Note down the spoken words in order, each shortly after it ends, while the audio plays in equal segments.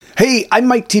Hey, I'm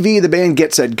Mike TV, the band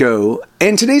Get Set Go,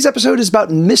 and today's episode is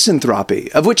about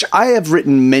misanthropy, of which I have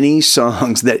written many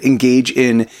songs that engage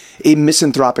in a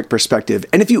misanthropic perspective.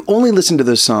 And if you only listen to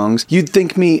those songs, you'd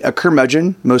think me a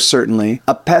curmudgeon, most certainly,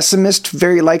 a pessimist,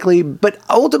 very likely, but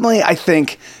ultimately I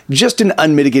think just an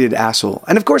unmitigated asshole.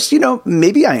 And of course,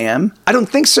 maybe I am. I don't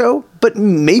think so, but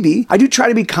maybe. I do try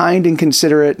to be kind and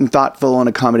considerate and thoughtful and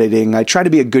accommodating. I try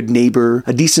to be a good neighbor,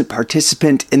 a decent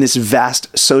participant in this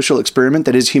vast social experiment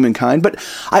that is humankind, but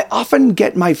I often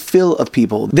get my fill of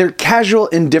people. Their casual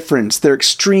indifference, their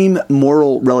extreme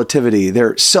moral relativity,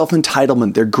 their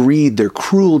self-entitlement, their greed, their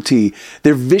cruelty,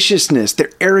 their viciousness, their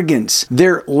arrogance,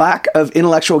 their lack of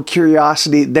intellectual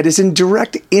curiosity that is in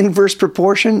direct inverse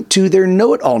proportion to their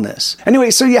know-it-allness.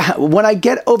 Anyway, so yeah, when I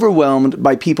get overwhelmed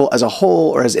by people as a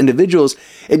whole or as individuals,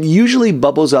 it usually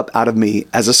bubbles up out of me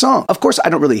as a song. Of course, I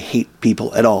don't really hate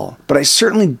people at all, but I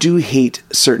certainly do hate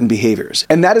certain behaviors.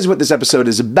 And that is what this episode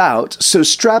is about, so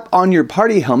strap on your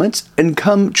party helmets and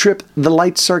come trip the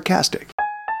light sarcastic.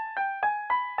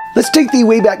 Let's take the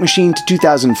Wayback Machine to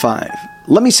 2005.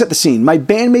 Let me set the scene. My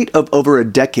bandmate of over a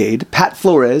decade, Pat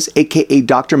Flores, aka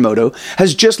Dr. Moto,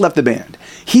 has just left the band.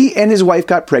 He and his wife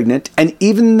got pregnant, and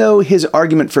even though his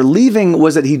argument for leaving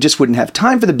was that he just wouldn't have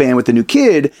time for the band with the new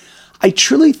kid, I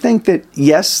truly think that,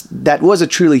 yes, that was a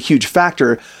truly huge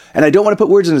factor, and I don't want to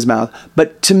put words in his mouth,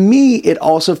 but to me, it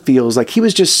also feels like he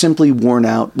was just simply worn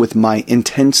out with my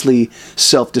intensely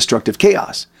self-destructive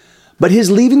chaos. But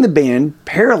his leaving the band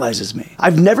paralyzes me.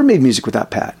 I've never made music without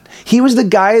Pat. He was the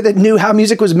guy that knew how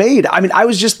music was made. I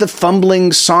was just the fumbling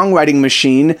songwriting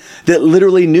machine that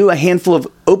literally knew a handful of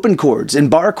open chords and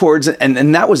bar chords,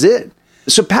 and that was it.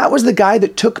 So Pat was the guy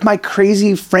that took my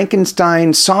crazy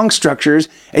Frankenstein song structures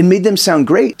and made them sound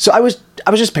great. So I was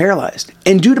just paralyzed.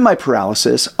 And due to my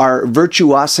paralysis, our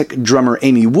virtuosic drummer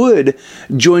Amy Wood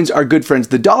joins our good friends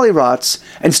the Dollyrots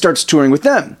and starts touring with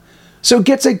them. So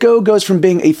Get Set Go goes from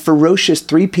being a ferocious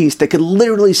three-piece that could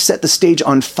literally set the stage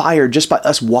on fire just by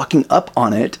us walking up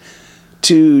on it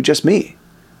to just me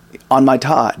on my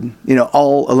Todd,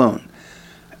 all alone.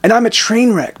 And I'm a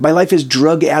train wreck. My life is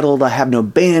drug-addled. I have no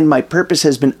band. My purpose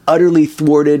has been utterly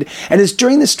thwarted. And it's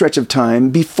during this stretch of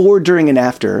time, before, during, and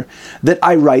after, that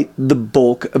I write the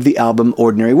bulk of the album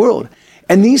Ordinary World.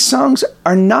 And these songs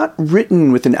are not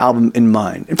written with an album in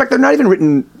mind. In fact, they're not even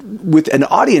written with an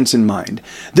audience in mind.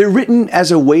 They're written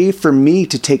as a way for me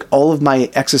to take all of my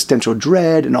existential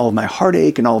dread and all of my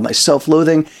heartache and all of my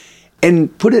self-loathing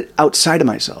and put it outside of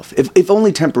myself, if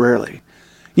only temporarily.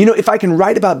 If I can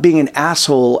write about being an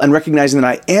asshole and recognizing that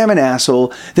I am an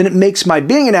asshole, then it makes my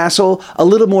being an asshole a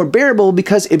little more bearable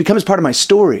because it becomes part of my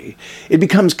story. It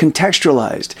becomes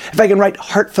contextualized. If I can write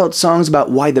heartfelt songs about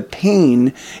why the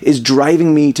pain is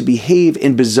driving me to behave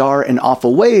in bizarre and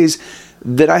awful ways,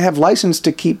 then I have license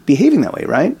to keep behaving that way,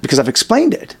 right? Because I've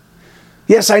explained it.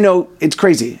 Yes, I know, it's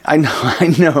crazy. I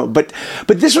know, but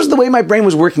this was the way my brain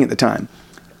was working at the time.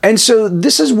 And so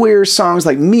this is where songs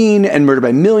like Mean and Murder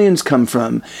by Millions come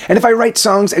from. And if I write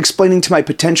songs explaining to my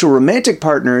potential romantic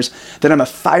partners that I'm a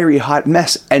fiery hot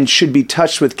mess and should be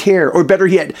touched with care, or better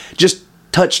yet, just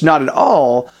touched not at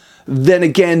all, then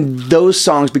again, those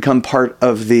songs become part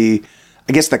of the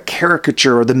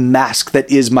caricature or the mask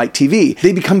that is Mike TV.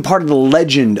 They become part of the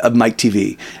legend of Mike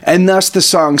TV. And thus the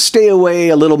song Stay Away,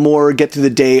 A Little More, Get Through the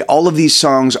Day, all of these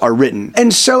songs are written.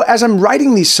 And so as I'm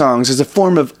writing these songs as a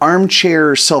form of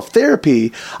armchair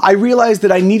self-therapy, I realized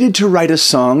that I needed to write a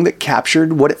song that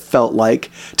captured what it felt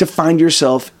like to find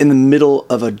yourself in the middle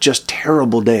of a just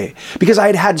terrible day. Because I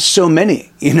had had so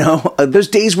many, those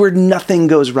days where nothing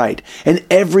goes right. And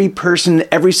every person,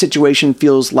 every situation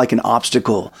feels like an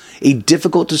obstacle, a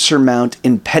difficult to surmount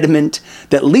impediment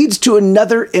that leads to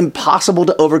another impossible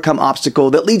to overcome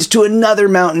obstacle that leads to another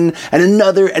mountain and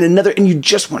another, and you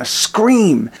just want to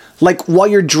scream. Like while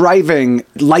you're driving,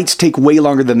 lights take way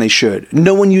longer than they should.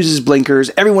 No one uses blinkers.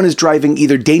 Everyone is driving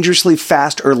either dangerously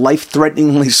fast or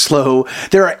life-threateningly slow.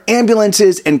 There are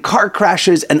ambulances and car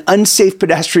crashes and unsafe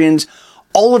pedestrians,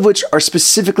 all of which are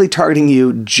specifically targeting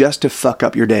you just to fuck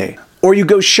up your day. Or you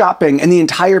go shopping and the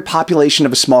entire population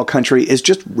of a small country is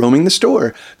just roaming the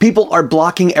store. People are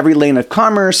blocking every lane of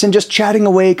commerce and just chatting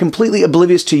away, completely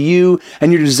oblivious to you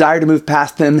and your desire to move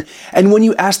past them. And when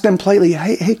you ask them politely,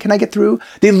 hey, can I get through?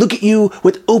 They look at you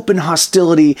with open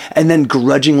hostility and then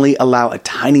grudgingly allow a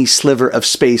tiny sliver of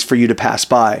space for you to pass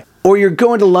by. Or you're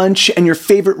going to lunch and your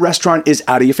favorite restaurant is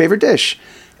out of your favorite dish.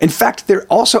 In fact, they're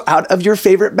also out of your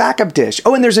favorite backup dish.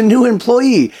 Oh, and there's a new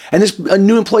employee, and a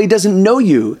new employee doesn't know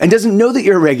you and doesn't know that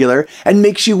you're a regular and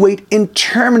makes you wait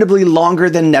interminably longer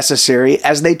than necessary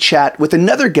as they chat with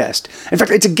another guest. In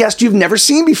fact, it's a guest you've never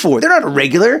seen before. They're not a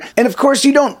regular. And of course,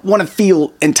 you don't want to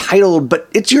feel entitled, but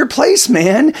it's your place,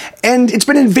 man. And it's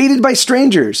been invaded by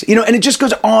strangers, and it just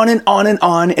goes on and on and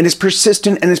on, and it's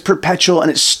persistent and it's perpetual,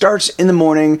 and it starts in the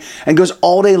morning and goes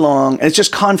all day long, and it's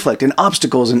just conflict and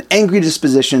obstacles and angry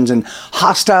dispositions and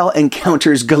hostile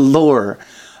encounters galore.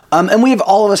 And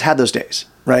all of us had those days,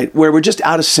 right? Where we're just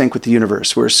out of sync with the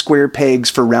universe. We're square pegs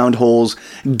for round holes,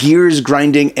 gears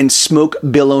grinding, and smoke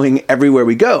billowing everywhere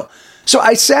we go. So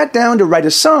I sat down to write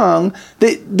a song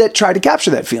that tried to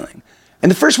capture that feeling.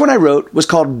 And the first one I wrote was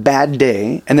called Bad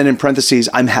Day, and then in parentheses,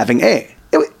 I'm having a.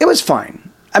 It was fine.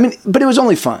 But it was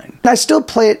only fine. I still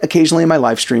play it occasionally in my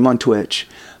live stream on Twitch,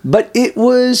 but it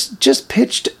was just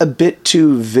pitched a bit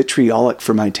too vitriolic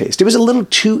for my taste. It was a little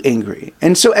too angry.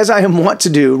 And so, as I am wont to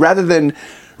do, rather than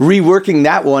reworking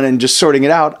that one and just sorting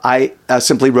it out, I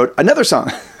simply wrote another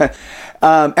song.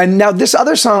 And now this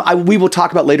other song we will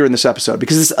talk about later in this episode,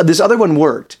 because this other one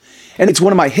worked. And it's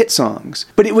one of my hit songs,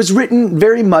 but it was written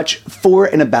very much for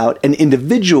and about an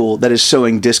individual that is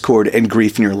sowing discord and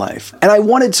grief in your life. And I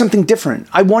wanted something different.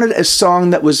 I wanted a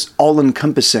song that was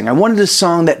all-encompassing. I wanted a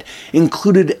song that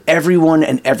included everyone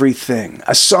and everything.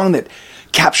 A song that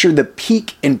captured the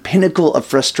peak and pinnacle of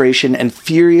frustration and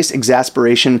furious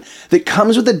exasperation that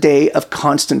comes with a day of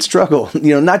constant struggle.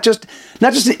 Not just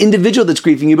an individual that's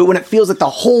grieving you, but when it feels like the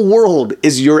whole world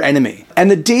is your enemy.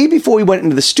 And the day before we went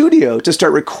into the studio to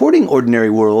start recording Ordinary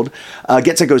World,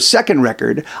 Getz-Echo's second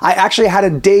record, I actually had a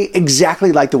day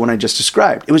exactly like the one I just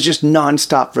described. It was just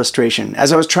nonstop frustration.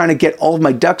 As I was trying to get all of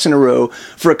my ducks in a row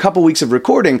for a couple weeks of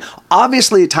recording,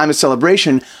 obviously a time of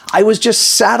celebration, I was just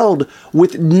saddled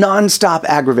with nonstop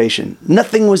aggravation.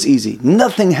 Nothing was easy.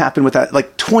 Nothing happened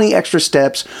without 20 extra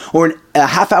steps, or a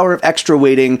half hour of extra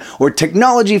waiting, or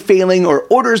technology failing, or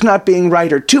orders not being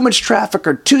right, or too much traffic,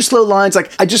 or too slow lines.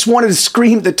 I just wanted to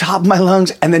scream at the top of my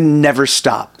lungs and then never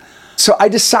stop. So I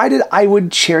decided I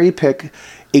would cherry pick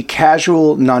a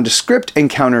casual, nondescript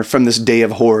encounter from this day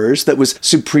of horrors that was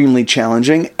supremely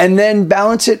challenging, and then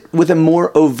balance it with a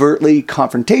more overtly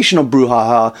confrontational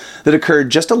brouhaha that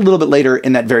occurred just a little bit later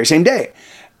in that very same day.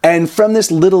 And from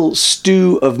this little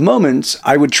stew of moments,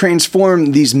 I would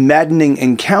transform these maddening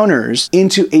encounters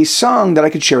into a song that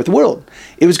I could share with the world.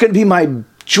 It was going to be my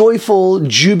joyful,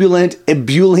 jubilant,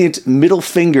 ebullient middle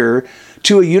finger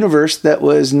to a universe that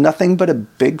was nothing but a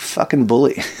big fucking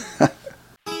bully.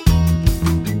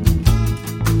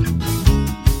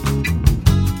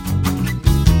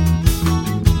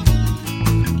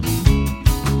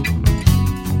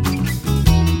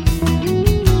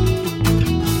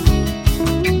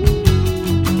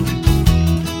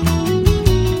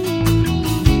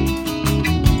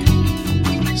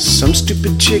 Some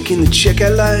stupid chick in the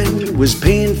checkout line was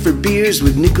paying for beers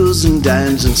with nickels and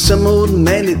dimes and some old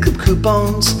man that clipped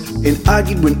coupons and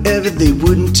argued whenever they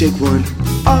wouldn't take one.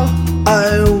 All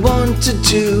I wanted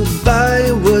to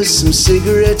buy was some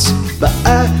cigarettes, but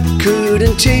I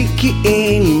couldn't take it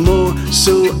anymore,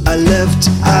 so I left.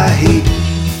 I hate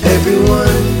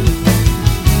everyone.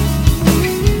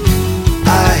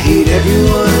 I hate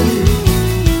everyone.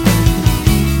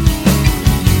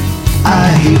 I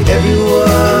hate everyone.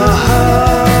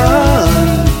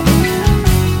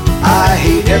 I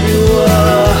hate everyone. I hate everybody.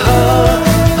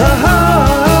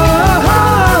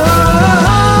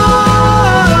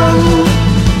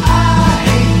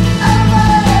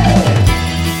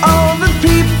 All the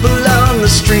people on the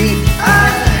street. I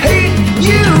hate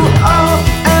you all,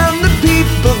 and the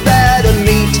people that I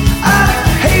meet. I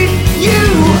hate you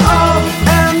all,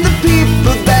 and the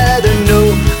people that I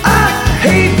know. I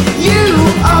hate you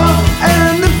all,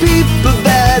 and the people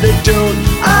that I don't.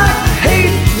 I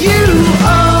hate you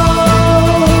all.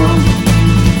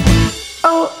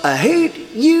 Oh, I hate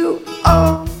you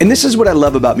all. And this is what I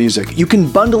love about music. You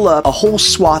can bundle up a whole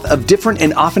swath of different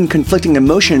and often conflicting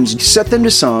emotions, set them to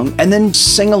song, and then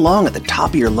sing along at the top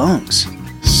of your lungs.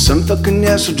 Some fucking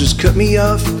asshole just cut me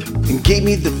off and gave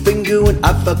me the finger when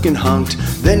I fucking honked.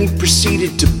 Then he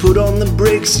proceeded to put on the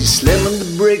brakes. He slammed on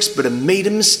the brakes, but I made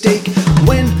a mistake.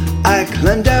 When I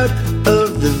climbed out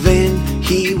of the van,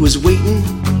 he was waiting,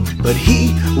 but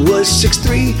he was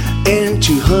 6'3" and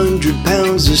 200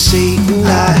 pounds of Satan.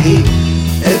 I hate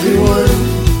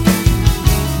everyone.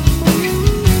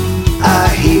 I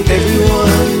hate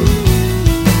everyone.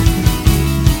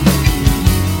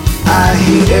 I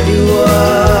hate everyone.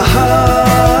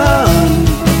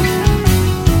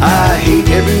 I hate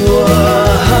everyone.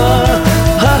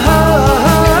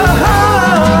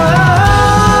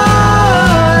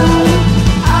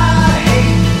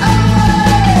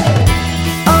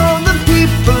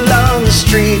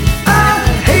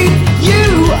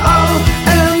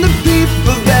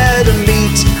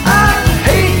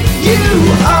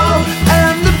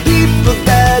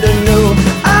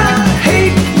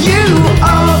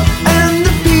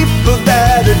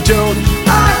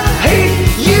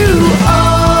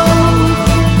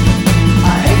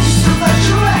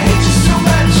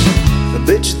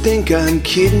 ain't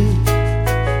kidding.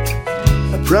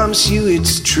 I promise you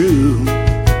it's true.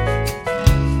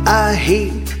 I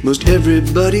hate most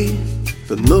everybody,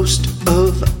 but most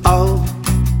of all,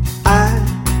 I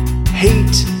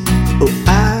hate, oh,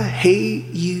 I hate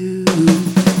you.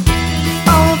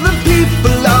 All the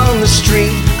people on the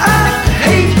street, I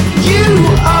hate you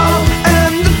all.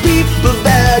 And the people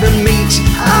that I meet,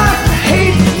 I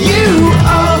hate you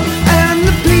all. And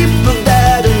the people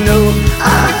that I know,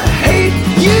 I hate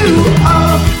you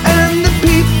all. And the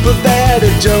people that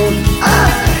I don't, I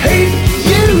hate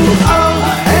you all.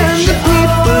 And the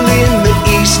people in the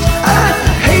East, I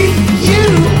hate you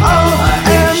all.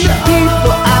 And the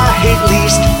people I hate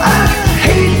least, I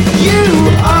hate you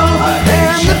all.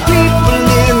 And the people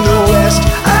in the West,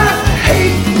 I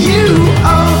hate you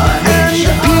all. And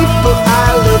the people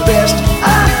I love best,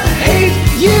 I hate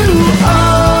you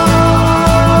all.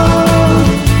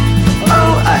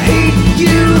 Oh, I hate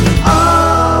you all.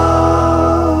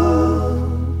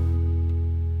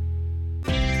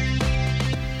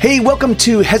 Hey, welcome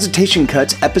to Hesitation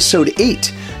Cuts, Episode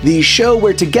 8, the show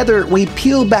where together we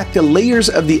peel back the layers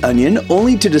of the onion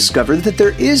only to discover that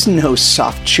there is no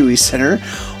soft, chewy center,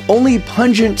 only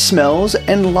pungent smells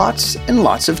and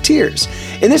lots of tears.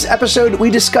 In this episode,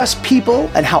 we discuss people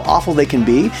and how awful they can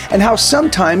be, and how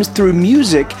sometimes through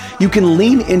music you can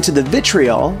lean into the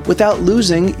vitriol without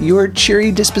losing your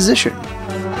cheery disposition.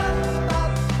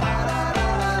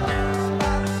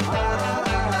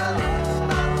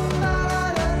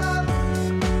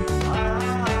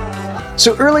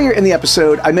 So earlier in the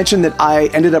episode, I mentioned that I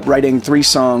ended up writing 3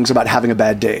 songs about having a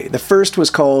bad day. The first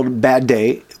was called Bad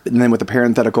Day, and then with the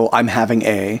parenthetical, I'm having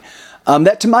a.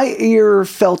 That to my ear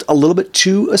felt a little bit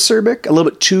too acerbic, a little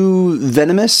bit too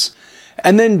venomous.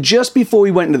 And then just before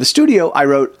we went into the studio, I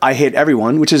wrote I Hate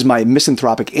Everyone, which is my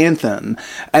misanthropic anthem.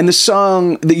 And the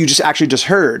song that you just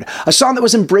heard, a song that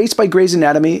was embraced by Grey's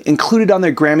Anatomy, included on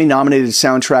their Grammy-nominated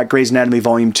soundtrack, Grey's Anatomy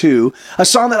Volume 2, a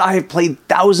song that I have played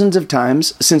thousands of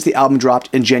times since the album dropped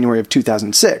in January of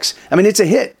 2006. I mean, it's a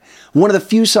hit. One of the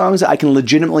few songs that I can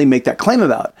legitimately make that claim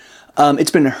about. It's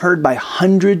been heard by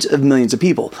hundreds of millions of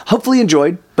people. Hopefully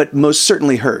enjoyed, but most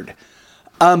certainly heard.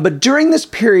 But during this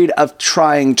period of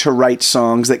trying to write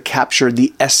songs that captured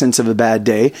the essence of a bad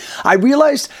day, I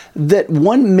realized that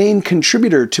one main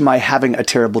contributor to my having a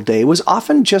terrible day was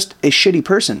often just a shitty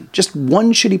person. Just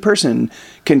one shitty person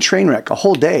can train wreck a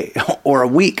whole day, or a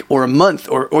week, or a month,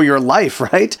 or your life,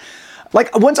 right?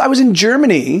 Like, once I was in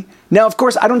Germany, now, of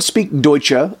course, I don't speak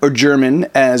Deutsche, or German,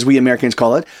 as we Americans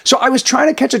call it, so I was trying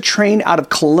to catch a train out of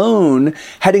Cologne,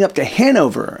 heading up to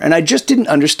Hanover, and I just didn't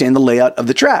understand the layout of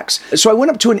the tracks. So I went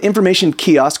up to an information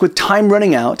kiosk with time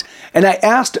running out, and I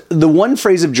asked the one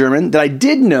phrase of German that I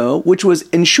did know, which was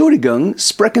Entschuldigung,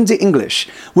 sprechen Sie English,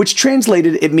 which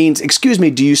translated, it means, excuse me,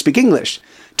 do you speak English?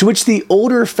 To which the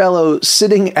older fellow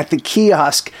sitting at the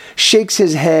kiosk shakes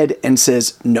his head and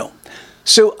says, no.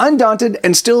 So undaunted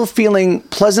and still feeling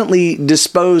pleasantly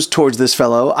disposed towards this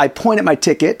fellow, I point at my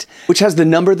ticket, which has the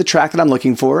number of the track that I'm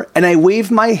looking for, and I wave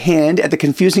my hand at the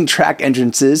confusing track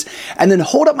entrances, and then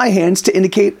hold up my hands to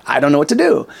indicate I don't know what to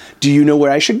do. Do you know where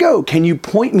I should go? Can you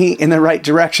point me in the right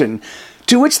direction?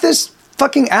 To which this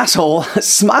fucking asshole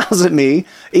smiles at me,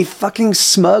 a fucking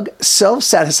smug,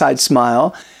 self-satisfied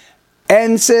smile,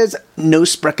 and says, no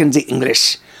sprechen Sie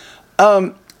English.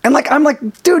 And I'm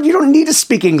like, dude, you don't need to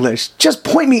speak English. Just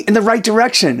point me in the right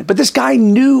direction. But this guy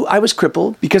knew I was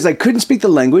crippled because I couldn't speak the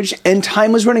language and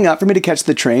time was running out for me to catch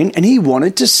the train, and he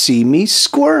wanted to see me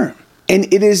squirm.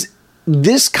 And it is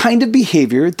this kind of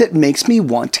behavior that makes me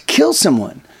want to kill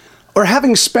someone. Or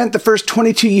having spent the first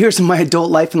 22 years of my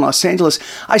adult life in Los Angeles,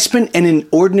 I spent an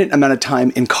inordinate amount of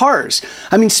time in cars.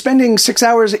 I mean, spending 6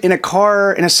 hours in a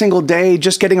car in a single day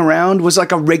just getting around was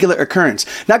like a regular occurrence.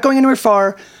 Not going anywhere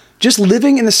far, just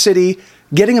living in the city,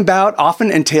 getting about often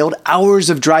entailed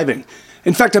hours of driving.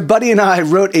 In fact, a buddy and I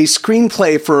wrote a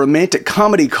screenplay for a romantic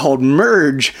comedy called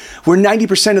Merge, where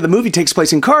 90% of the movie takes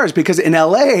place in cars, because in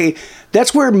LA,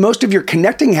 that's where most of your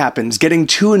connecting happens, getting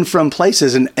to and from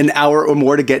places, an hour or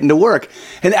more to get into work,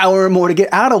 an hour or more to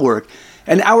get out of work,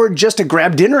 an hour just to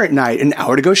grab dinner at night, an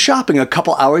hour to go shopping, a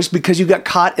couple hours because you got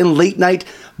caught in late night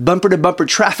bumper-to-bumper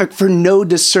traffic for no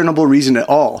discernible reason at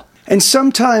all. And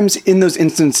sometimes in those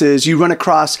instances, you run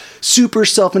across super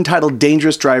self-entitled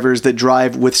dangerous drivers that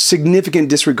drive with significant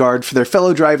disregard for their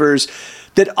fellow drivers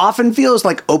that often feels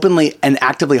like openly and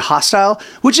actively hostile,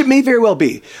 which it may very well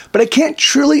be. But I can't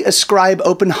truly ascribe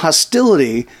open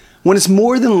hostility when it's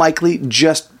more than likely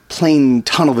just plain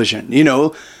tunnel vision,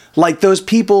 Like those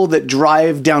people that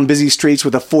drive down busy streets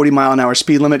with a 40-mile-an-hour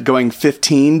speed limit going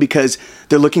 15 because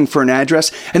they're looking for an address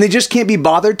and they just can't be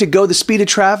bothered to go the speed of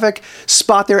traffic,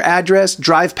 spot their address,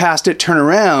 drive past it, turn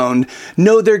around,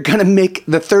 know they're going to make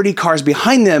the 30 cars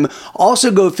behind them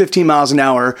also go 15 miles an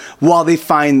hour while they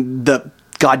find the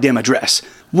goddamn address.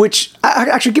 Which,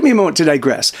 actually, give me a moment to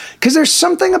digress, because there's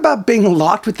something about being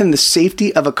locked within the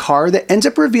safety of a car that ends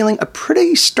up revealing a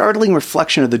pretty startling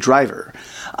reflection of the driver.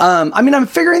 I'm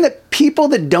figuring that people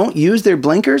that don't use their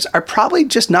blinkers are probably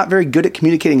just not very good at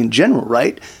communicating in general,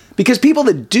 right? Because people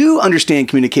that do understand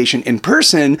communication in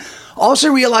person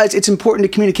also realize it's important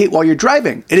to communicate while you're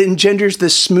driving. It engenders the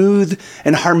smooth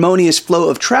and harmonious flow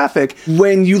of traffic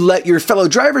when you let your fellow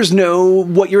drivers know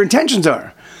what your intentions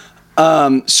are.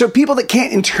 So people that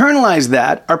can't internalize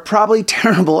that are probably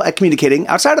terrible at communicating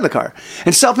outside of the car.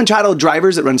 And self-entitled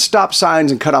drivers that run stop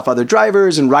signs and cut off other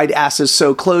drivers and ride asses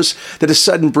so close that a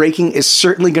sudden braking is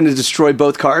certainly going to destroy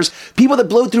both cars. People that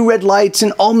blow through red lights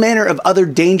and all manner of other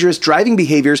dangerous driving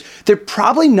behaviors, they're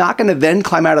probably not going to then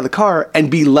climb out of the car and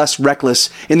be less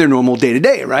reckless in their normal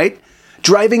day-to-day, right?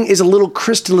 Driving is a little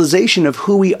crystallization of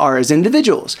who we are as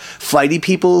individuals. Flighty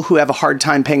people who have a hard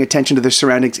time paying attention to their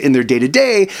surroundings in their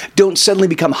day-to-day don't suddenly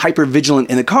become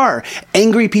hyper-vigilant in the car.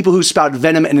 Angry people who spout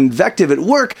venom and invective at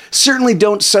work certainly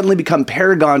don't suddenly become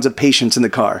paragons of patience in the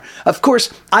car. Of course,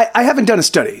 I haven't done a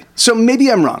study, so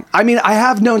maybe I'm wrong. I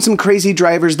have known some crazy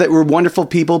drivers that were wonderful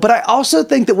people, but I also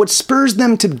think that what spurs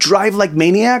them to drive like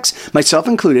maniacs, myself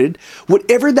included,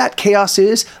 whatever that chaos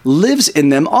is, lives in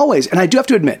them always. And I do have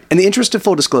to admit, in the interest of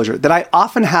full disclosure, that I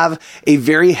often have a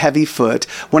very heavy foot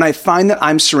when I find that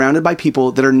I'm surrounded by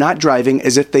people that are not driving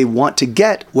as if they want to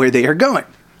get where they are going.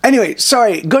 Anyway,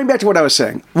 sorry, going back to what I was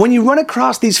saying. When you run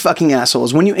across these fucking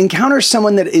assholes, when you encounter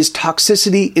someone that is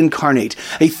toxicity incarnate,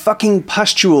 a fucking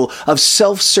pustule of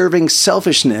self-serving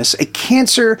selfishness, a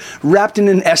cancer wrapped in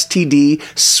an STD,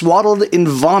 swaddled in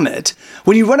vomit,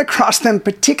 when you run across them,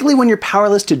 particularly when you're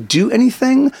powerless to do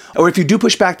anything, or if you do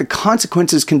push back, the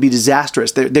consequences can be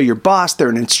disastrous. They're your boss, they're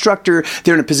an instructor,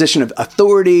 they're in a position of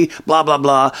authority, blah, blah,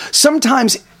 blah.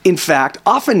 Sometimes, in fact,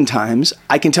 oftentimes,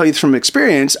 I can tell you from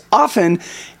experience, often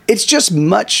it's just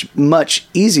much, much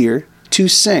easier to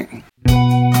sing.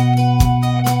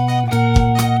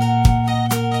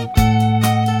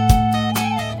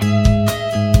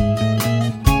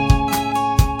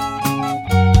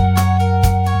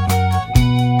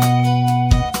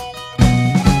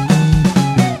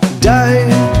 Die,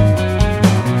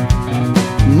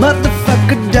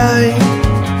 motherfucker, die.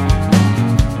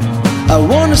 I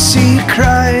wanna see you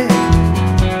cry,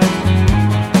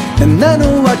 and then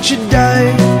I'll watch you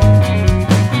die.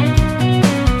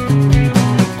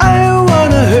 I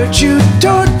wanna hurt you,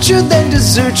 torture, then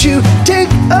desert you. Take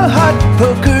a hot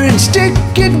poker and stick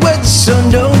it where the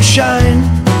sun don't shine,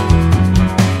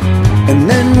 and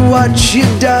then watch you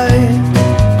die.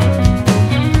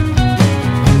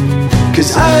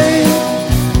 'Cause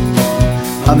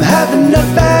I'm having a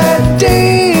bad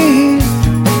day,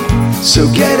 so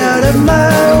get out of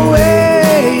my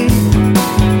way,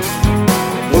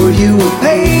 or you will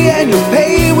pay, and you'll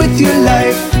pay with your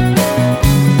life.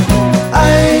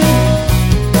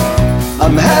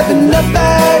 I'm having a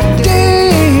bad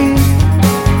day,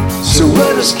 so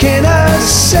what else can I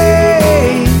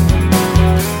say?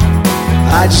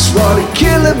 I just wanna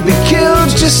kill and be killed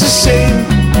just the same,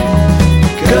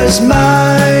 'cause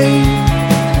my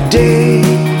day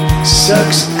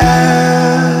sucks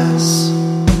ass.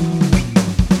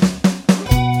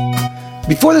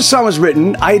 Before this song was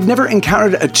written, I had never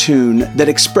encountered a tune that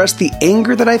expressed the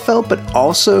anger that I felt, but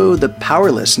also the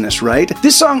powerlessness, right?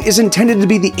 This song is intended to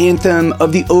be the anthem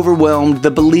of the overwhelmed,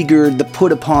 the beleaguered, the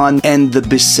put upon, and the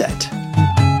beset.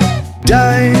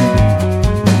 Die,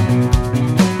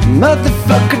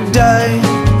 motherfucker, die.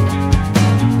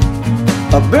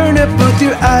 I'll burn up both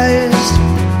your eyes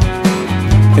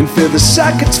and fill the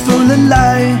sockets full of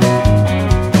light.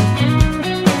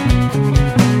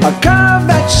 I'll carve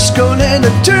out your skull and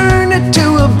I'll turn it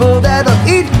to a bowl that I'll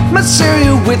eat my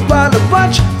cereal with while I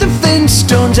watch the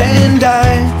Flintstones and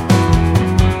die.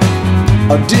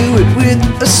 I'll do it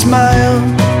with a smile,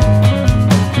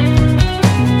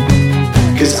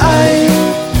 'cause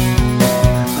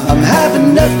I'm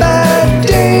having a bad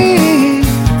day,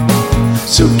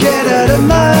 so get out of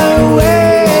my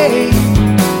way,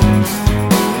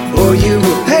 or you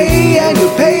will pay, and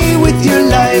you'll pay with your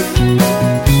life.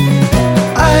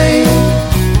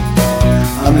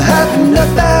 I'm having a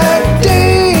bad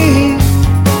day,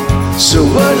 so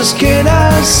what else can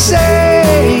I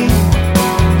say?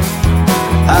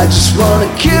 I just wanna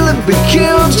kill and be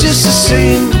killed just the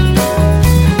same,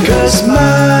 'cause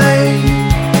my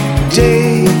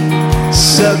day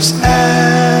sucks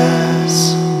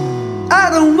ass. I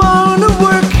don't wanna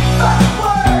work.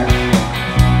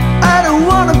 I don't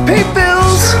wanna pay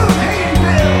bills.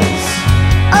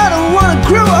 I don't wanna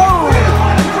grow old.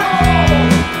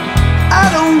 I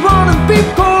don't wanna be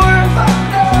poor.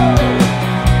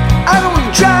 I don't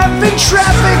wanna drive in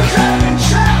traffic.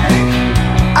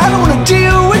 I don't wanna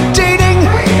deal with dating.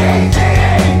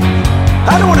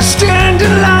 I don't wanna stand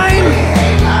in line.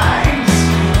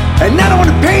 And I don't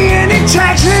wanna pay any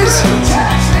taxes.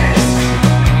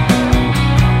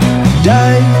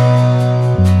 Die.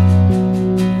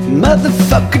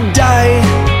 Motherfucker, die.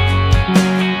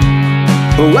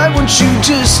 Why won't you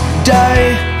just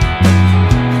die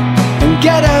and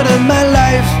get out of my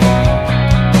life?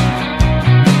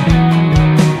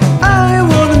 I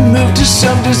wanna move to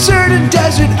some deserted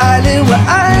desert island where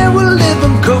I will live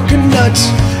on coconuts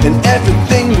and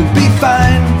everything will be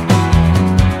fine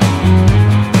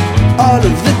all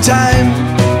of the time.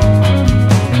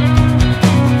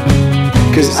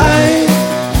 'Cause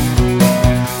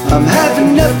I'm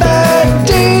having a bad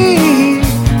day,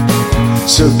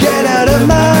 so get out of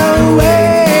my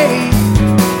way,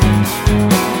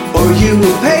 or you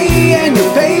will pay, and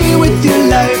you'll pay with your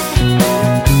life.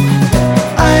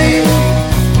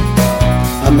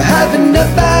 I'm having a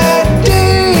bad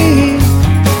day,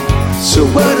 so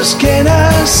what else can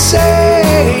I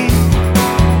say?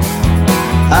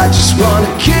 I just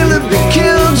wanna kill or be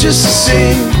killed just the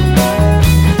same.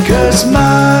 'Cause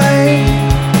my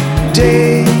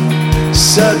day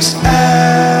sucks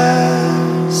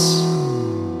ass.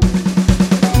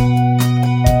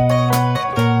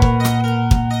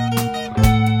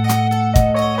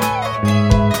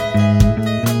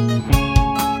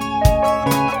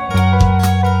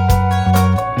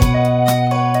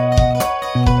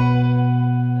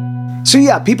 So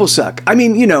yeah, people suck. I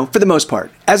mean, for the most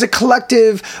part. As a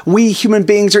collective, we human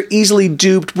beings are easily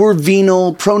duped. We're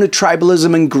venal, prone to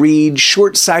tribalism and greed,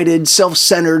 short-sighted,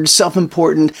 self-centered,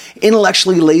 self-important,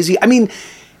 intellectually lazy. I mean,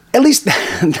 at least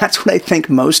that's what I think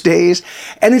most days.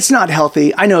 And it's not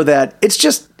healthy. I know that. It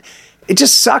just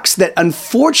sucks that,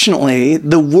 unfortunately,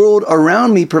 the world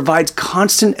around me provides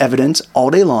constant evidence all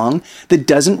day long that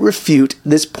doesn't refute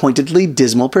this pointedly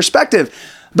dismal perspective.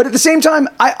 But at the same time,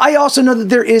 I also know that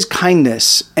there is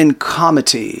kindness and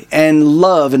comedy and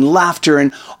love and laughter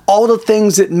and all the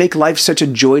things that make life such a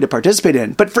joy to participate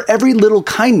in. But for every little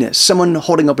kindness, someone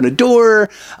holding open a door,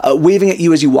 waving at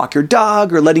you as you walk your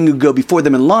dog, or letting you go before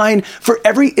them in line, for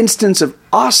every instance of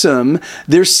awesome,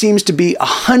 there seems to be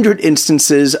 100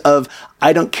 instances of,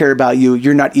 I don't care about you,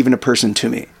 you're not even a person to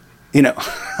me.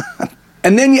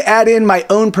 And then you add in my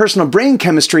own personal brain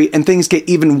chemistry and things get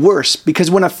even worse, because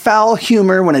when a foul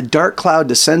humor, when a dark cloud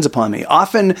descends upon me,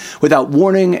 often without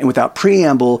warning and without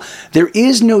preamble, there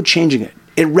is no changing it.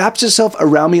 It wraps itself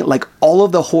around me like all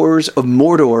of the horrors of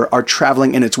Mordor are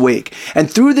traveling in its wake. And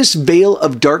through this veil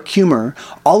of dark humor,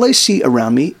 all I see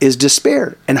around me is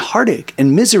despair and heartache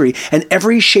and misery and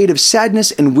every shade of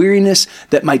sadness and weariness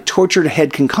that my tortured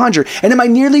head can conjure. And in my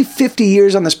nearly 50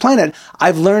 years on this planet,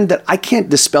 I've learned that I can't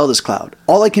dispel this cloud.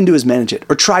 All I can do is manage it,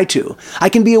 or try to. I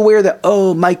can be aware that,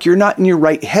 oh, Mike, you're not in your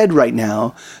right head right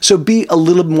now, so be a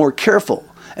little more careful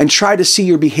and try to see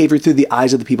your behavior through the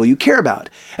eyes of the people you care about.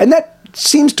 And that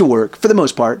seems to work for the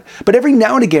most part, but every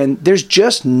now and again, there's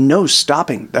just no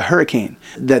stopping the hurricane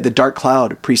that the dark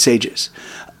cloud presages.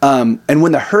 And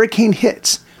when the hurricane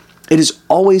hits, it is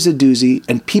always a doozy,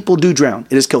 and people do drown.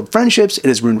 It has killed friendships, it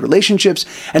has ruined relationships,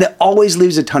 and it always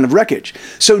leaves a ton of wreckage.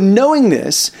 So knowing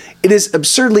this, it is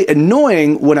absurdly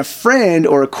annoying when a friend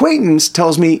or acquaintance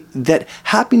tells me that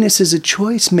happiness is a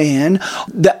choice, man.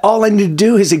 That all I need to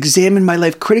do is examine my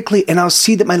life critically, and I'll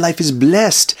see that my life is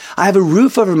blessed. I have a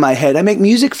roof over my head. I make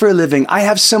music for a living. I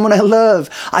have someone I love.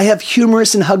 I have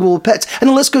humorous and huggable pets. And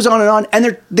the list goes on,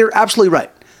 and they're absolutely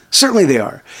right. Certainly they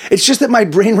are. It's just that my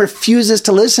brain refuses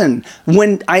to listen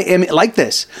when I am like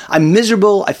this. I'm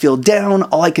miserable, I feel down,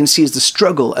 all I can see is the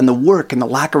struggle and the work and the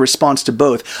lack of response to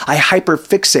both. I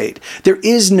hyperfixate. There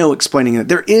is no explaining it.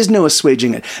 There is no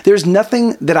assuaging it. There's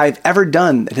nothing that I've ever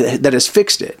done that has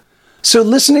fixed it. So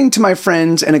listening to my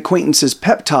friends and acquaintances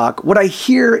pep talk, what I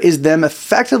hear is them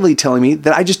effectively telling me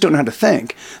that I just don't know how to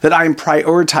think, that I'm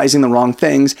prioritizing the wrong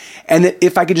things, and that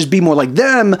if I could just be more like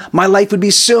them, my life would be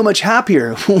so much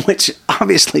happier, which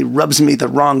obviously rubs me the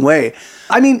wrong way.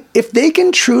 I mean, if they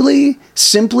can truly,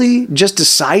 simply just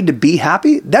decide to be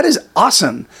happy, that is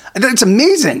awesome. That's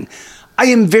amazing. I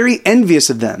am very envious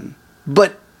of them,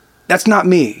 but that's not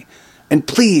me. And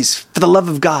please, for the love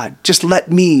of God, just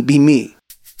let me be me.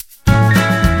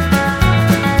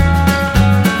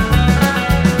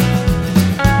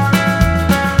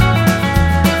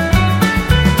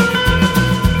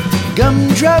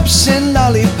 Gumdrops and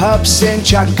lollipops and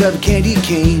chocolate candy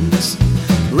canes,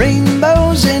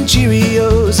 rainbows and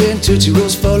Cheerios and Tootsie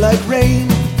Rolls fall like rain.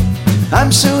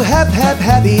 I'm so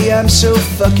happy, I'm so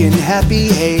fucking happy,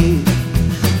 hey.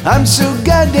 I'm so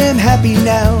goddamn happy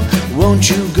now,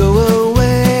 won't you go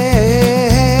away?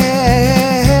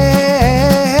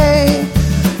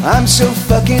 I'm so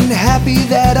fucking happy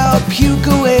that I'll puke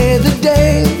away the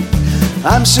day.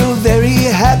 I'm so very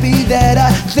happy that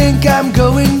I think I'm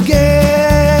going gay.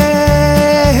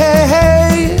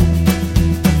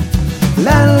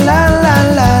 La la la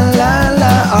la la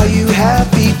la, are you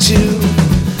happy too?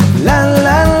 La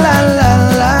la la la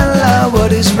la la,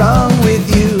 what is wrong with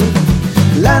you?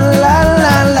 La la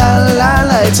la la la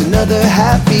la, it's another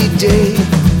happy day.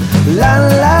 La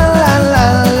la la la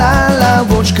la la,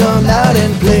 won't you come out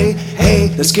and play? Hey,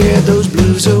 let's scare those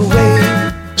blues away.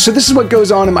 So this is what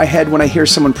goes on in my head when I hear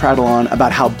someone prattle on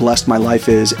about how blessed my life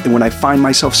is, and when I find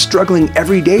myself struggling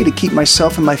every day to keep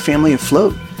myself and my family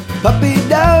afloat. Puppy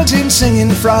dogs and singing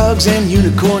frogs and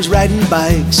unicorns riding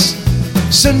bikes,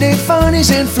 Sunday funnies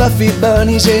and fluffy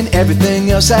bunnies and everything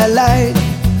else I like.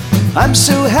 I'm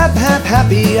so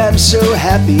happy, I'm so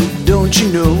happy, don't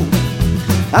you know?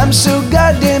 I'm so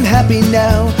goddamn happy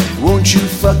now, won't you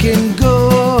fucking go?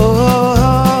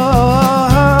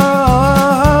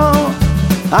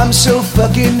 I'm so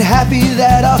fucking happy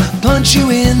that I'll punch you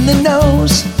in the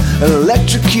nose,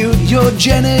 electrocute your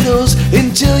genitals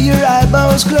until your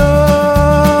eyeballs glow.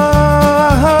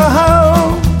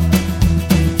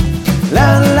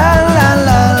 La la la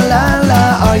la la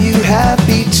la, are you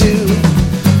happy too?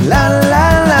 La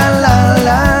la la la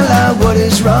la la, what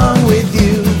is wrong with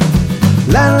you?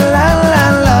 La la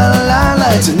la la la la,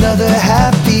 it's another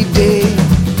happy day.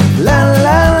 La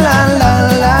la la la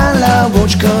la la,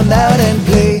 won't you come out and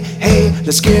play? Hey,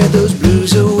 let's scare those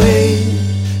blues away.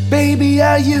 Baby,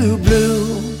 are you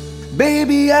blue?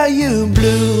 Baby, are you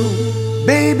blue?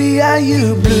 Baby, are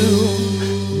you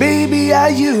blue? Baby, are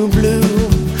you blue?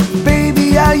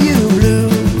 Baby, are you blue?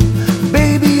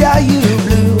 Baby, are you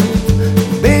blue?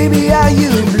 Baby, are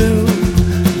you blue?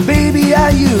 Baby,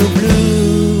 are you blue?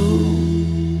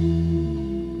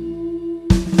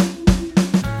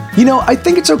 You know, I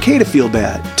think it's okay to feel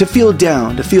bad, to feel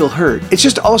down, to feel hurt. It's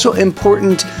just also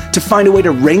important to find a way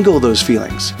to wrangle those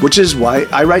feelings, which is why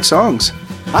I write songs.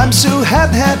 I'm so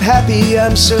happy,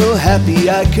 I'm so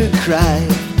happy I could cry.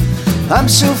 I'm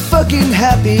so fucking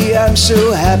happy, I'm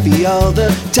so happy all the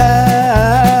time.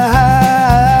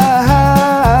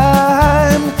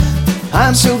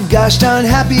 I'm so gosh darn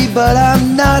happy, but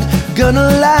I'm not gonna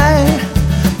lie.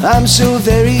 I'm so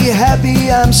very happy,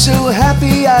 I'm so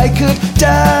happy I could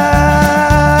die.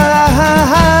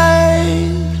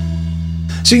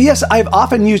 So yes, I've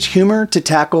often used humor to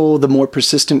tackle the more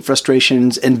persistent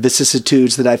frustrations and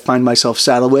vicissitudes that I find myself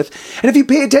saddled with. And if you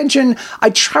pay attention, I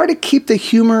try to keep the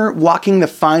humor walking the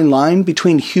fine line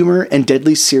between humor and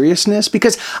deadly seriousness,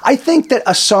 because I think that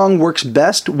a song works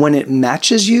best when it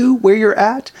matches you where you're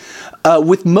at.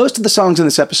 With most of the songs in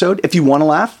this episode, if you want to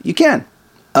laugh, you can.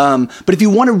 But if you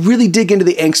want to really dig into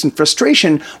the angst and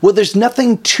frustration, well, there's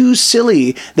nothing too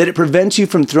silly that it prevents you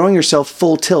from throwing yourself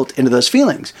full tilt into those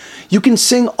feelings. You can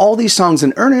sing all these songs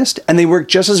in earnest, and they work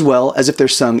just as well as if they're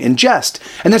sung in jest.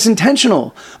 And that's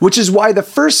intentional, which is why the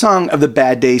first song of the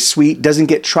Bad Day Suite doesn't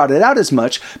get trotted out as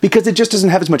much, because it just doesn't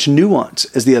have as much nuance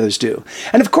as the others do.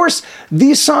 And of course,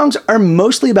 these songs are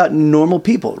mostly about normal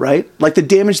people, right? Like the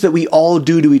damage that we all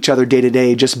do to each other day to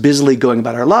day, just busily going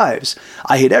about our lives.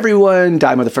 I hate everyone,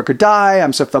 die motherfucker die,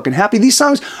 I'm so fucking happy. These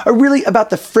songs are really about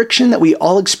the friction that we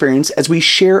all experience as we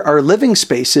share our living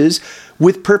spaces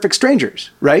with perfect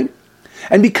strangers, right?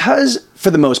 And because,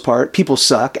 for the most part, people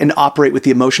suck and operate with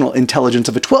the emotional intelligence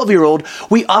of a 12-year-old,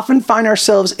 we often find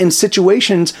ourselves in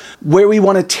situations where we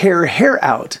want to tear hair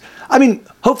out. I mean,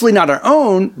 hopefully not our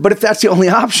own, but if that's the only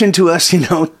option to us,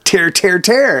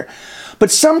 tear.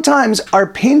 But sometimes our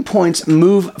pain points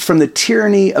move from the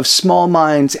tyranny of small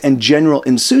minds and general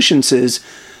insouciances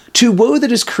to woe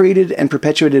that is created and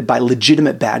perpetuated by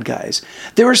legitimate bad guys.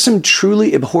 There are some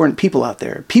truly abhorrent people out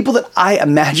there. People that I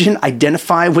imagine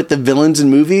identify with the villains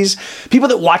in movies. People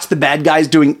that watch the bad guys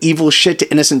doing evil shit to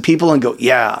innocent people and go,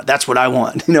 yeah, that's what I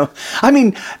want. I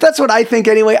mean, that's what I think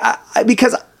anyway,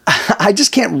 because I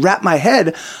just can't wrap my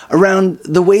head around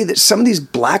the way that some of these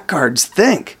blackguards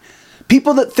think.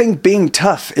 People that think being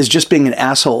tough is just being an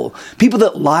asshole. People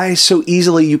that lie so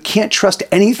easily you can't trust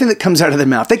anything that comes out of their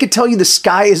mouth. They could tell you the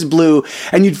sky is blue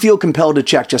and you'd feel compelled to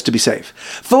check just to be safe.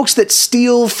 Folks that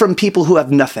steal from people who have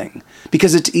nothing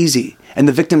because it's easy and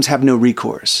the victims have no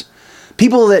recourse.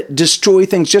 People that destroy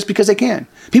things just because they can.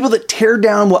 People that tear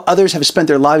down what others have spent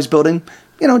their lives building,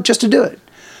 just to do it.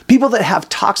 People that have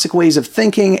toxic ways of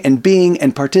thinking and being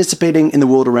and participating in the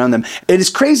world around them. It is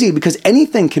crazy because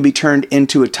anything can be turned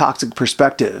into a toxic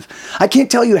perspective. I can't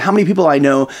tell you how many people I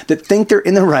know that think they're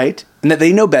in the right and that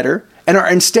they know better and are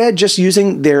instead just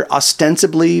using their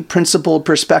ostensibly principled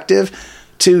perspective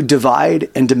to divide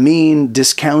and demean,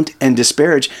 discount, and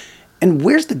disparage. And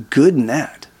where's the good in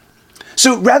that?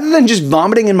 So rather than just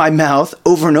vomiting in my mouth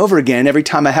over and over again every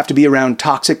time I have to be around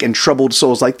toxic and troubled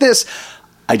souls like this,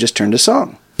 I just turned to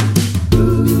song.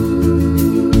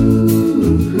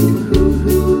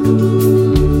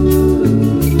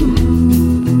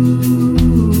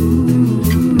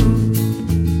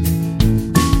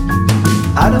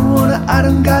 I don't wanna, I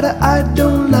don't gotta, I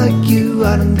don't like you,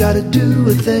 I don't gotta do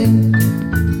a thing.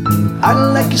 I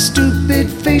don't like your stupid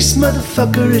face,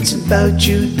 motherfucker, it's about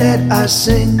you that I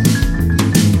sing.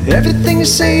 Everything you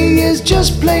say is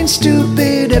just plain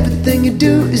stupid, everything you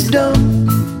do is dumb.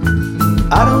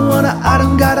 I don't wanna, I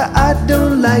don't gotta, I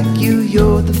don't like you,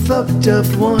 you're the fucked up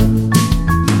one.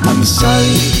 I'm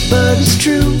sorry, but it's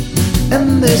true,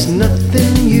 and there's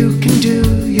nothing you can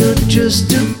do. You're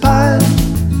just a pile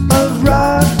of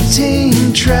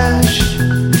rotting trash.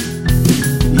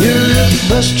 You're a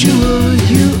pustule,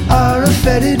 you are a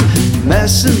fetid,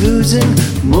 massive oozing,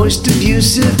 moist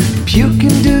abusive,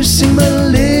 puke-inducing,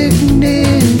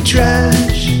 malignant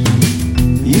trash.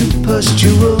 You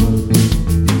pustule.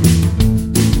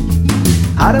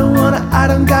 I don't wanna, I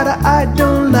don't gotta, I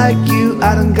don't like you,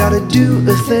 I don't gotta do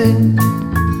a thing.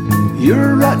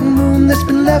 You're a rotten wound that's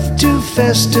been left to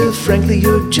fester, frankly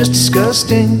you're just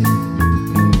disgusting.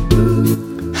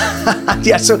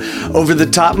 Yeah, so over the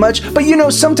top much? But you know,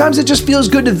 sometimes it just feels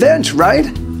good to vent, right?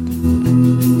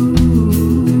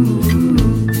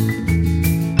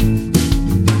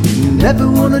 Never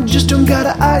wanna, just don't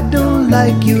gotta, I don't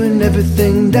like you and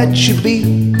everything that you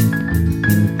be.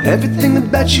 Everything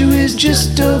about you is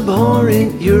just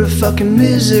abhorrent, you're a fucking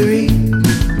misery.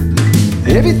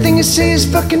 Everything you say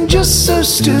is fucking just so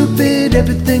stupid,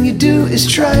 everything you do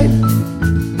is trite.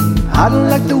 I don't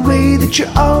like the way that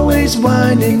you're always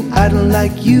whining, I don't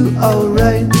like you,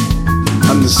 alright.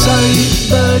 I'm sorry,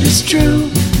 but it's true,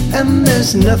 and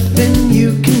there's nothing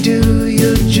you can do.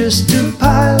 You're just a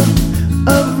pile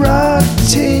of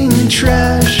rotting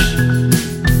trash.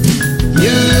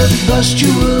 You're a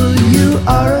pustule, you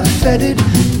are a fetid,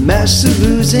 massive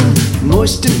oozing,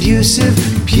 moist abusive,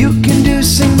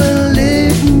 puke-inducing,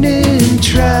 malignant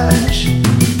trash.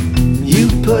 You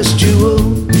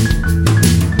pustule.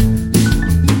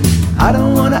 I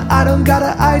don't wanna, I don't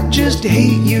gotta, I just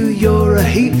hate you, you're a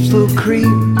hateful creep.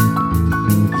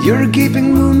 You're a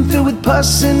gaping wound filled with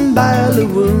pus and bile, a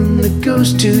wound that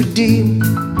goes too deep.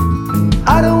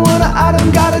 I don't wanna, I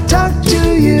don't gotta talk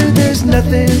to you, there's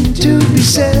nothing to be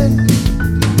said.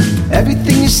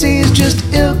 Everything you say is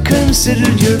just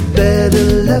ill-considered, you're better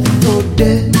left for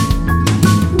dead.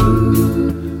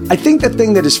 I think the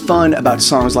thing that is fun about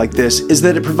songs like this is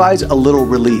that it provides a little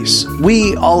release.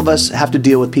 We, all of us, have to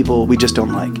deal with people we just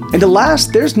don't like. And alas,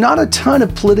 there's not a ton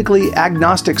of politically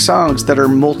agnostic songs that are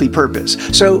multi-purpose.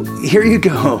 So here you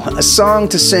go, a song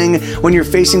to sing when you're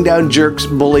facing down jerks,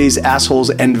 bullies, assholes,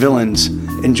 and villains.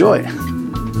 Enjoy.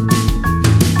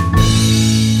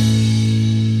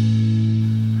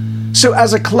 So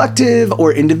as a collective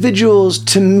or individuals,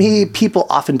 to me, people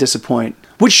often disappoint.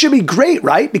 Which should be great,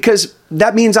 right? Because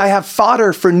that means I have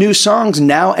fodder for new songs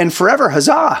now and forever,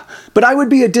 huzzah! But I would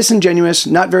be a disingenuous,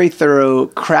 not very thorough,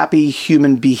 crappy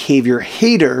human behavior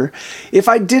hater if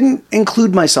I didn't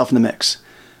include myself in the mix.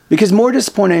 Because more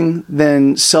disappointing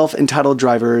than self-entitled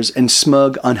drivers and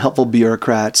smug, unhelpful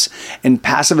bureaucrats and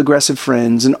passive-aggressive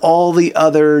friends and all the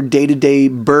other day-to-day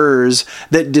burrs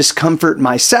that discomfort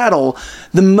my saddle,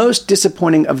 the most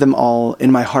disappointing of them all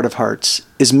in my heart of hearts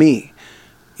is me.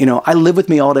 You know, I live with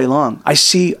me all day long. I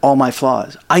see all my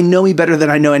flaws. I know me better than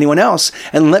I know anyone else.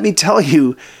 And let me tell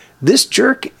you, this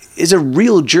jerk is a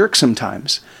real jerk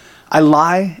sometimes. I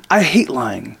lie. I hate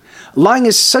lying. Lying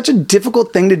is such a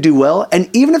difficult thing to do well, and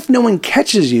even if no one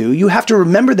catches you, you have to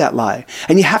remember that lie,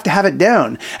 and you have to have it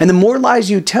down. And the more lies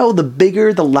you tell, the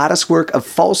bigger the lattice work of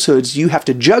falsehoods you have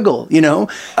to juggle, you know?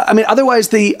 I mean, otherwise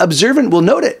the observant will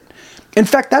note it. In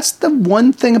fact, that's the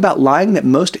one thing about lying that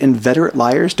most inveterate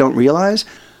liars don't realize.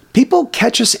 People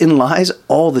catch us in lies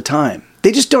all the time.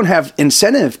 They just don't have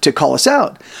incentive to call us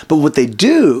out. But what they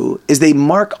do is they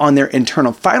mark on their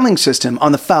internal filing system,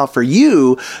 on the file for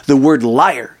you, the word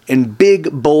liar in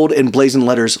big, bold, and blazing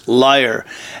letters, liar.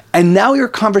 And now your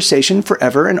conversation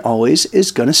forever and always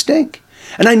is gonna stink.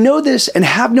 And I know this and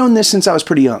have known this since I was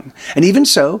pretty young. And even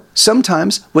so,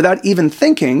 sometimes, without even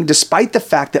thinking, despite the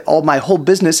fact that my whole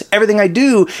business, everything I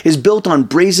do is built on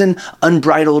brazen,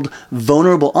 unbridled,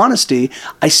 vulnerable honesty,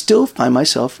 I still find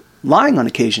myself lying on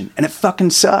occasion, and it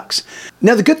fucking sucks.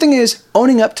 Now, the good thing is,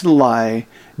 owning up to the lie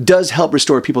does help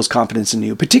restore people's confidence in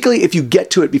you, particularly if you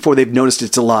get to it before they've noticed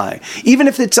it's a lie. Even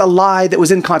if it's a lie that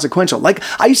was inconsequential. Like,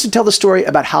 I used to tell the story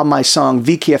about how my song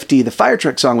VKFD, the Fire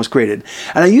Truck song, was created.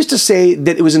 And I used to say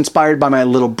that it was inspired by my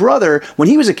little brother when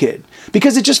he was a kid,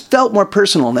 because it just felt more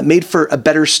personal and it made for a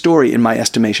better story in my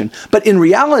estimation. But in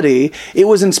reality, it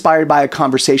was inspired by a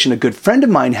conversation a good friend of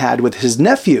mine had with his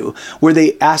nephew, where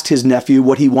they asked his nephew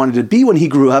what he wanted to be when he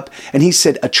grew up, and he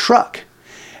said, a truck.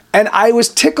 And I was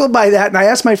tickled by that, and I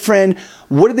asked my friend,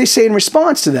 what did they say in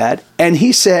response to that? And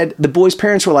he said, the boy's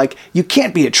parents were like, you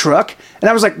can't be a truck. And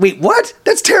I was like, wait, what?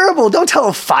 That's terrible. Don't tell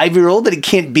a 5-year-old that he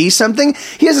can't be something.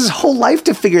 He has his whole life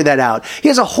to figure that out. He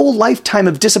has a whole lifetime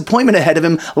of disappointment ahead of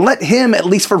him. Let him, at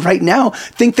least for right now,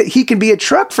 think that he can be a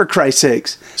truck, for Christ's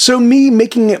sakes. So me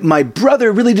making it my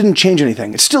brother really didn't change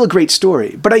anything. It's still a great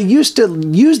story. But I used to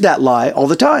use that lie all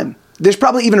the time. There's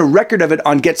probably even a record of it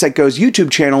on Get Set Go's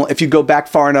YouTube channel if you go back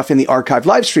far enough in the archived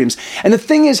live streams. And the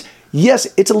thing is, yes,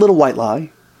 it's a little white lie,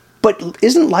 but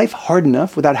isn't life hard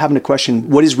enough without having to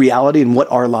question what is reality and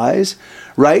what are lies,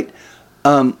 right?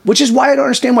 Which is why I don't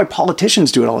understand why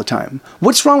politicians do it all the time.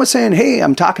 What's wrong with saying, hey,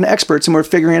 I'm talking to experts and we're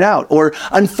figuring it out? Or,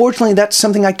 unfortunately, that's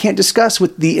something I can't discuss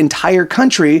with the entire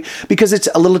country because it's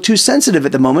a little too sensitive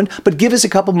at the moment, but give us a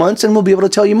couple months and we'll be able to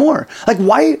tell you more. Like,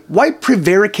 why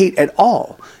prevaricate at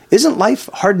all? Isn't life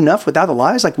hard enough without the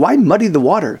lies? Like, why muddy the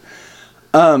water?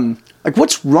 Like,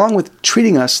 what's wrong with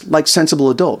treating us like sensible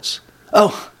adults?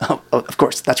 Oh, of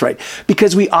course, that's right.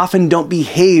 Because we often don't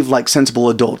behave like sensible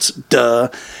adults. Duh.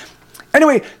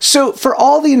 Anyway, so for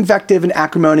all the invective and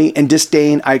acrimony and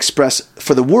disdain I express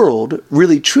for the world,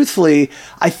 really truthfully,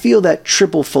 I feel that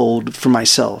triple-fold for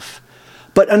myself.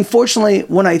 But unfortunately,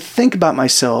 when I think about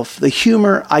myself, the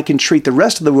humor I can treat the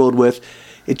rest of the world with,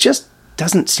 it just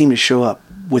doesn't seem to show up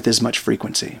with as much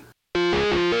frequency.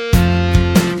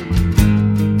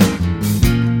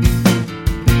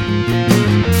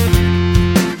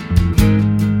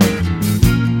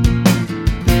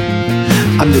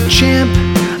 I'm the champ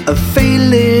of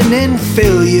failing and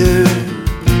failure.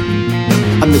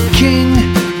 I'm the king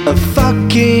of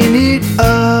fucking it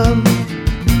up.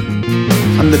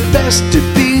 I'm the best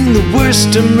at being the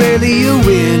worst, I'm rarely a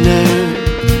winner.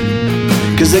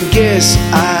 'Cause I guess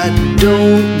I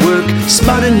don't work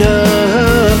smart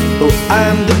enough. Oh,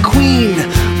 I'm the queen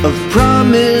of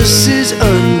promises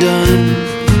undone.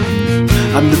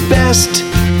 I'm the best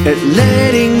at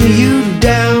letting you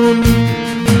down.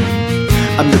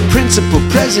 I'm the principal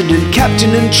president,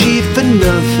 captain and chief for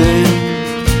nothing.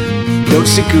 Don't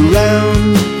stick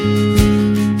around.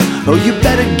 Oh, you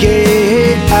better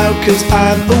get out, 'cause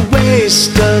I'm a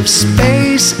waste of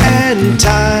space and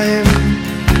time.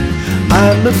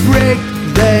 I'm a brick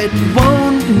that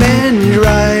won't mend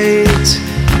right.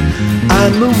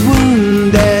 I'm a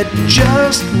wound that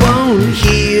just won't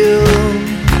heal.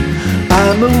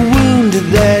 I'm a wound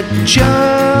that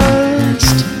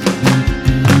just...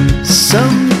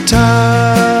 Sometimes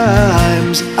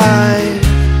I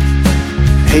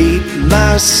hate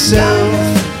myself.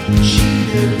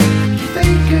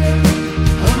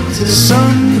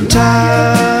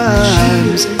 Sometimes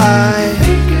I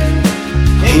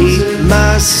hate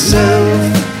myself.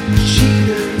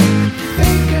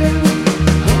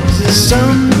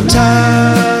 Sometimes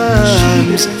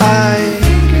I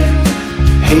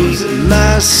hate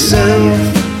myself.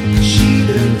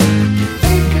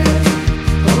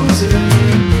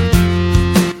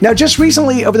 Now, just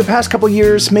recently, over the past couple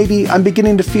years, maybe I'm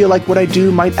beginning to feel like what I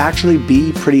do might actually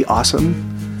be pretty awesome.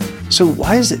 So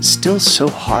why is it still so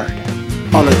hard?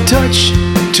 All I touch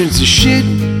turns to shit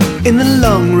in the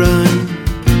long run.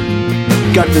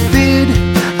 God forbid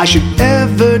I should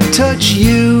ever touch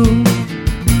you.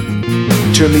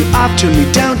 Turn me off, turn me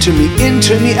down, turn me in,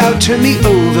 turn me out, turn me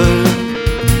over.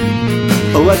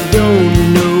 Oh, I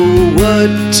don't know what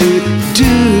to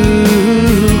do,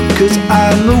 'cause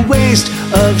I'm a waste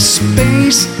of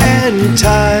space and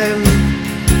time.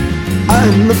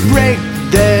 I'm a break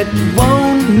that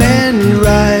won't mend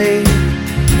right.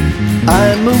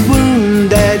 I'm a wound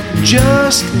that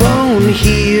just won't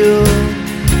heal.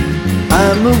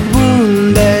 I'm a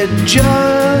wound that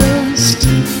just...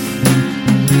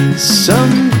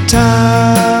 Sometimes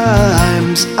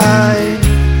I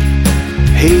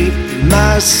hate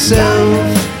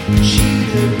myself.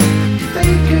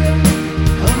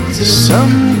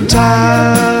 Sometimes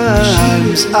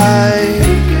I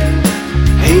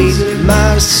hate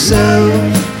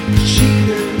myself.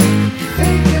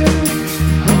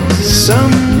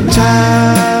 Sometimes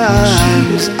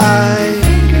I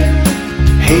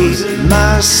hate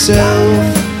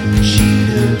myself.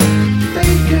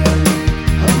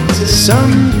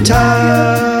 Sometimes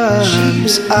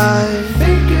I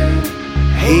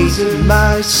hate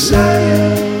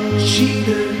myself.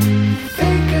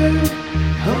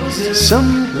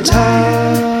 Sometimes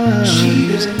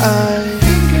I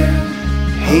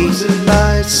hate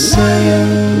myself.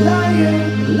 Liar,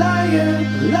 liar,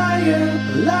 liar,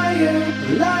 liar,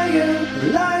 liar,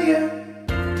 liar.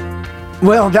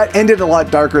 Well, that ended a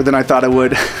lot darker than I thought it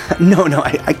would. No,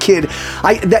 I kid.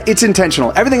 It's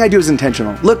intentional. Everything I do is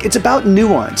intentional. Look, it's about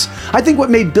nuance. I think what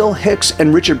made Bill Hicks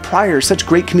and Richard Pryor such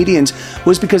great comedians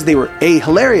was because they were A,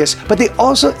 hilarious, but they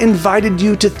also invited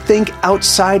you to think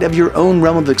outside of your own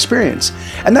realm of experience.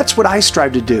 And that's what I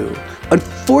strive to do.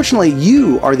 Unfortunately,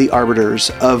 you are the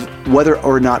arbiters of whether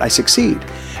or not I succeed.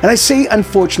 And I say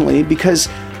unfortunately because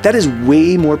that is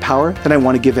way more power than I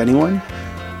want to give anyone.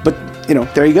 But,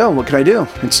 there you go. What can I do?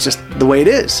 It's just the way it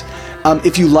is.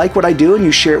 If you like what I do and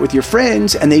you share it with your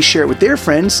friends and they share it with their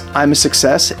friends, I'm a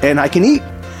success and I can eat.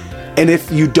 And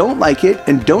if you don't like it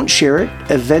and don't share it,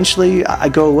 eventually I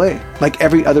go away. Like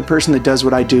every other person that does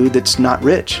what I do that's not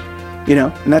rich.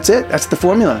 And that's it. That's the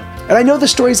formula. And I know the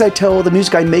stories I tell, the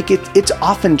music I make, it's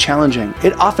often challenging.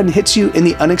 It often hits you in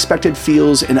the unexpected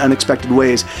feels in unexpected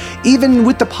ways. Even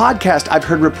with the podcast, I've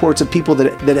heard reports of people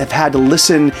that have had to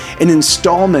listen in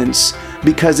installments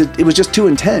because it was just too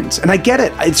intense. And I get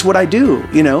it. It's what I do.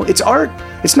 It's art.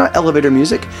 It's not elevator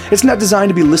music. It's not designed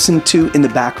to be listened to in the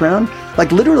background.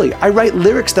 Like literally, I write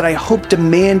lyrics that I hope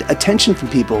demand attention from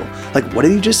people. Like, what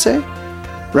did you just say?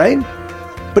 Right?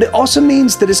 But it also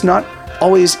means that it's not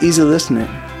always easy listening.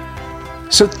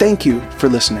 So thank you for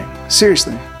listening.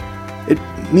 Seriously, it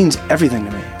means everything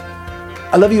to me.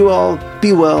 I love you all.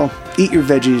 Be well. Eat your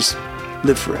veggies.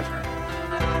 Live forever.